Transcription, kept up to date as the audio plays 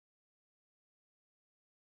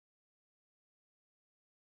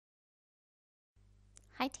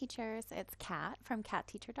Hi teachers, it's Kat from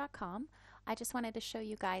catteacher.com. I just wanted to show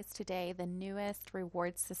you guys today the newest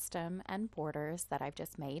reward system and borders that I've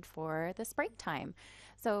just made for the springtime.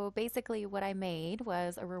 So basically what I made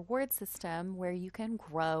was a reward system where you can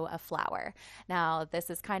grow a flower. Now this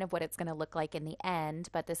is kind of what it's going to look like in the end,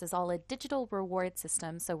 but this is all a digital reward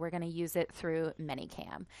system, so we're going to use it through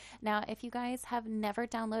Manycam. Now if you guys have never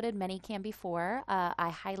downloaded Manycam before, I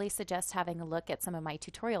highly suggest having a look at some of my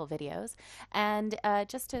tutorial videos. And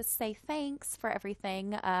just to say thanks for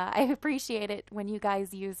everything, I appreciate it when you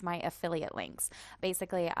guys use my affiliate links.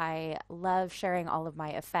 Basically, I love sharing all of my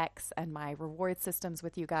effects and my reward systems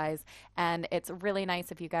with you guys, and it's really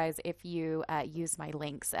nice if you use my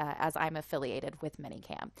links as I'm affiliated with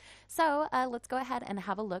Manycam. So let's go ahead and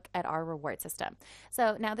have a look at our reward system.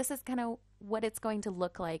 So now this is kind of what it's going to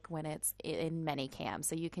look like when it's in Manycam.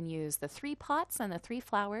 So you can use the 3 pots and the 3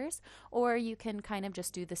 flowers, or you can kind of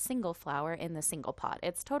just do the single flower in the single pot.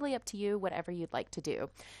 It's totally up to you, whatever you'd like to do.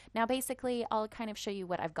 Now basically I'll kind of show you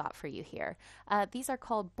what I've got for you here. These are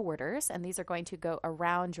called borders, and these are going to go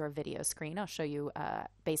around your video screen. I'll show you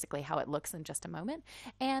basically how it looks in just a moment.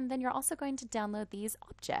 And then you're also going to download these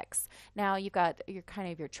objects. Now you've got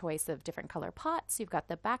your choice of different color pots. You've got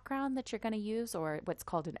the background that you're going to use, or what's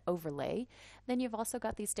called an overlay. Then you've also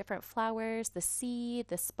got these different flowers, the seed,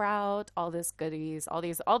 the sprout, all this goodies, all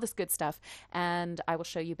this good stuff. And I will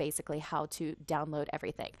show you basically how to download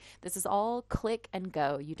everything. This is all click and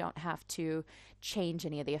go. You don't have to change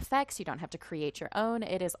any of the effects. You don't have to create your own.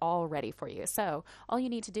 It is all ready for you. So all you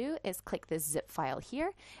need to do is click this zip file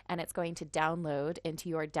here, and it's going to download into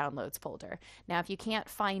your downloads folder. Now, if you can't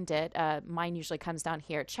find it, mine usually comes down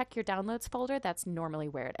here. Check your downloads folder. That's normally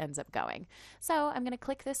where it ends up going. So I'm going to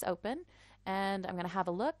click this open, and I'm going to have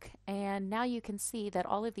a look, and now you can see that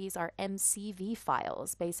all of these are MCV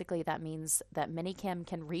files. Basically that means that Manycam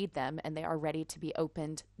can read them and they are ready to be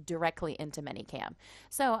opened directly into Manycam.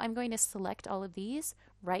 So I'm going to select all of these,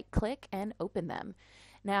 right click, and open them.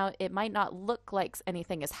 Now it might not look like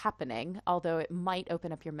anything is happening, although it might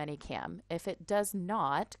open up your Manycam. If it does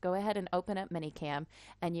not, go ahead and open up Manycam,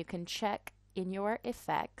 and you can check in your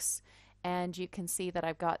effects, and you can see that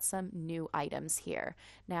I've got some new items here.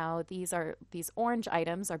 Now these orange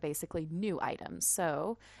items are basically new items.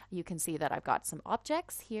 So you can see that I've got some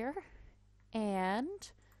objects here,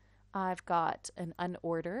 and I've got an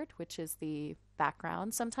unordered, which is the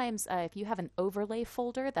background. Sometimes if you have an overlay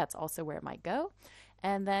folder, that's also where it might go.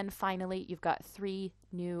 And then finally, you've got 3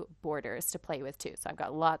 new borders to play with too. So I've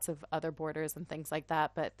got lots of other borders and things like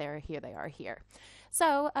that, but they are here.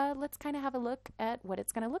 So let's kind of have a look at what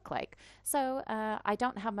it's going to look like. So I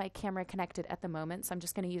don't have my camera connected at the moment, so I'm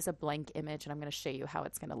just going to use a blank image, and I'm going to show you how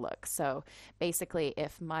it's going to look. So basically,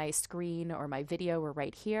 if my screen or my video were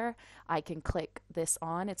right here, I can click this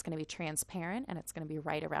on. It's going to be transparent, and it's going to be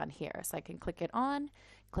right around here. So I can click it on,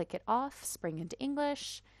 click it off, spring into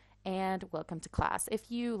English, and welcome to class.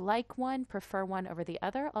 If you like one, prefer one over the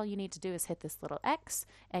other, all you need to do is hit this little X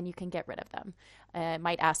and you can get rid of them. It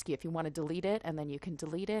might ask you if you want to delete it, and then you can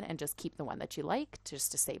delete it and just keep the one that you like,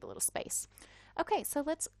 just to save a little space. Okay, so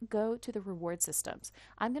let's go to the reward systems.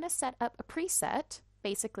 I'm going to set up a preset.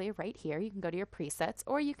 Basically right here, you can go to your presets,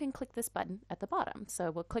 or you can click this button at the bottom.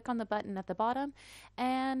 So we'll click on the button at the bottom,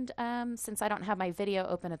 and since I don't have my video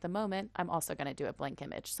open at the moment, I'm also going to do a blank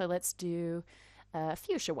image. So let's do a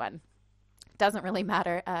fuchsia one. Doesn't really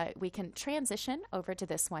matter. We can transition over to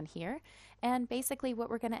this one here, and basically what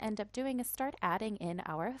we're going to end up doing is start adding in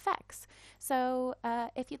our effects. So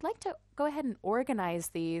if you'd like to go ahead and organize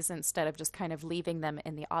these instead of just kind of leaving them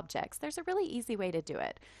in the objects, there's a really easy way to do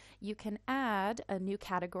it. You can add a new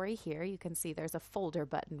category here. You can see there's a folder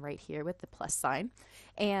button right here with the plus sign,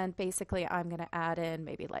 and basically I'm going to add in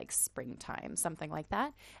maybe like springtime, something like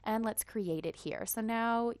that, and let's create it here. So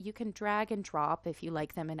now you can drag and drop if you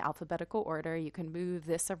like them in alphabetical order. You can move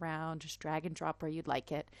this around, just drag and drop where you'd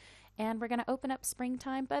like it. And we're going to open up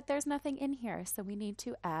springtime, but there's nothing in here, so we need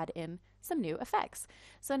to add in some new effects.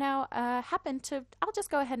 So now I'll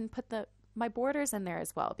just go ahead and put my borders in there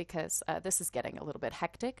as well, because this is getting a little bit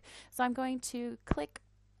hectic. So I'm going to click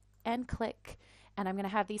and click, and I'm going to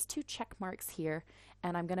have these 2 check marks here,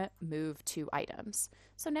 and I'm going to move 2 items.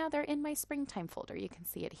 So now they're in my springtime folder. You can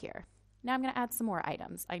see it here. Now I'm going to add some more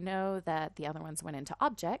items. I know that the other ones went into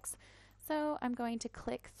objects, so I'm going to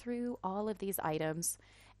click through all of these items,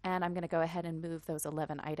 and I'm going to go ahead and move those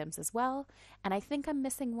 11 items as well. And I think I'm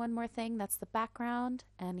missing one more thing. That's the background,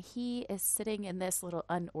 and he is sitting in this little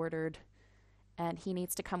unordered, and he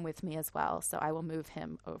needs to come with me as well, so I will move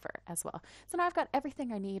him over as well. So now I've got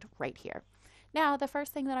everything I need right here. Now the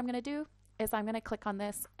first thing that I'm going to do is I'm going to click on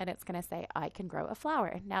this and it's going to say I can grow a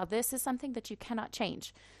flower. Now this is something that you cannot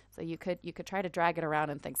change. So you could try to drag it around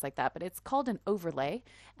and things like that, but it's called an overlay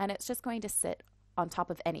and it's just going to sit on top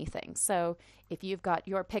of anything. So if you've got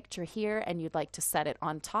your picture here and you'd like to set it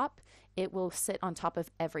on top, it will sit on top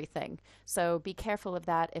of everything. So be careful of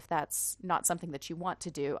that if that's not something that you want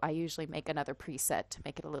to do. I usually make another preset to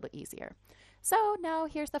make it a little easier. So now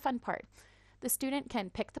here's the fun part. The student can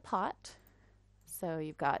pick the pot. So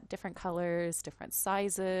you've got different colors, different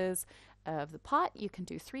sizes of the pot. You can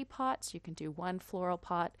do 3 pots. You can do 1 floral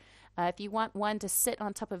pot. If you want one to sit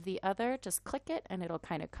on top of the other, just click it and it'll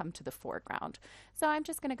kind of come to the foreground. So I'm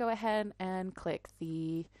just going to go ahead and click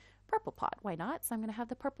the purple pot. Why not? So I'm going to have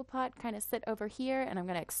the purple pot kind of sit over here and I'm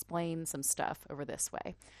going to explain some stuff over this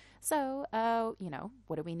way. So,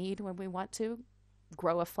 what do we need when we want to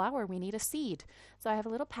grow a flower? We need a seed. So I have a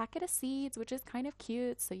little packet of seeds, which is kind of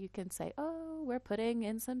cute. So you can say, oh, we're putting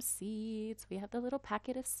in some seeds. We have the little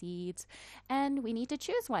packet of seeds and we need to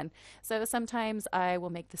choose one. So sometimes I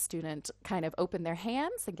will make the student kind of open their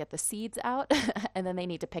hands and get the seeds out and then they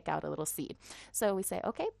need to pick out a little seed. So we say,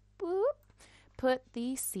 okay, boop, put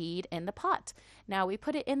the seed in the pot. Now we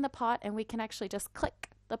put it in the pot and we can actually just click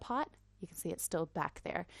the pot. You can see it's still back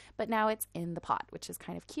there, but now it's in the pot, which is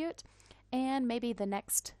kind of cute. And maybe the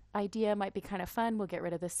next idea might be kind of fun. We'll get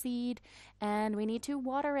rid of the seed and we need to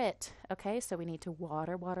water it. Okay, so we need to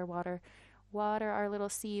water our little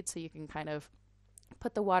seed. So you can kind of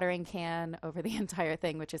put the watering can over the entire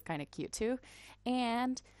thing, which is kind of cute too.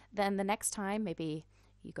 And then the next time, maybe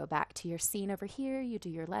you go back to your scene over here, you do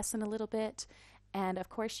your lesson a little bit. And of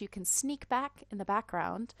course you can sneak back in the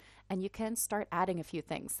background and you can start adding a few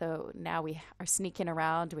things. So now we are sneaking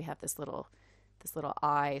around. We have this little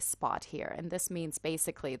eye spot here. And this means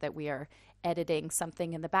basically that we are editing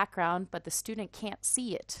something in the background, but the student can't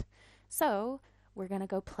see it. So we're going to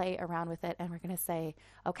go play around with it and we're going to say,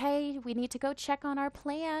 okay, we need to go check on our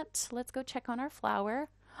plant. Let's go check on our flower.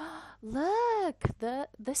 Look, the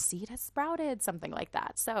seed has sprouted, something like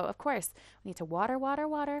that. So of course we need to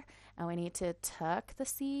water, and we need to tuck the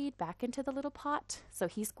seed back into the little pot. So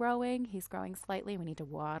he's growing slightly. We need to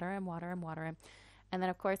water him. And then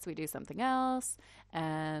of course we do something else,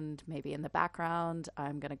 and maybe in the background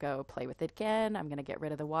I'm going to go play with it again. I'm going to get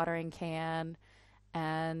rid of the watering can,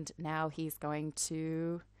 and now he's going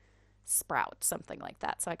to sprout, something like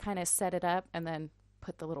that. So I kind of set it up and then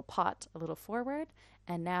put the little pot a little forward,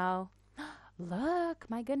 and now look,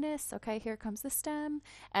 my goodness. Okay, here comes the stem.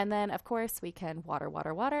 And then of course we can water.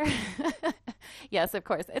 Yes, of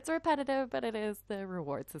course, it's repetitive, but it is the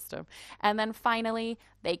reward system. And then finally,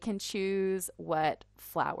 they can choose what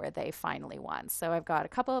flower they finally want. So I've got a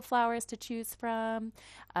couple of flowers to choose from.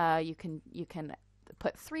 You can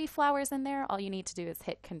put 3 flowers in there. All you need to do is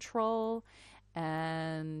hit Control,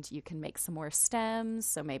 and you can make some more stems.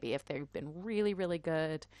 So maybe if they've been really, really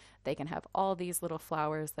good, they can have all these little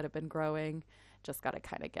flowers that have been growing. Just got to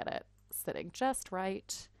kind of get it sitting just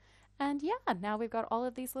right. And yeah, now we've got all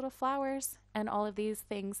of these little flowers and all of these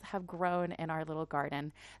things have grown in our little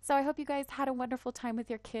garden. So I hope you guys had a wonderful time with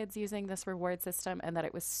your kids using this reward system and that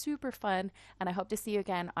it was super fun. And I hope to see you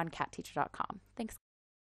again on catteacher.com. Thanks.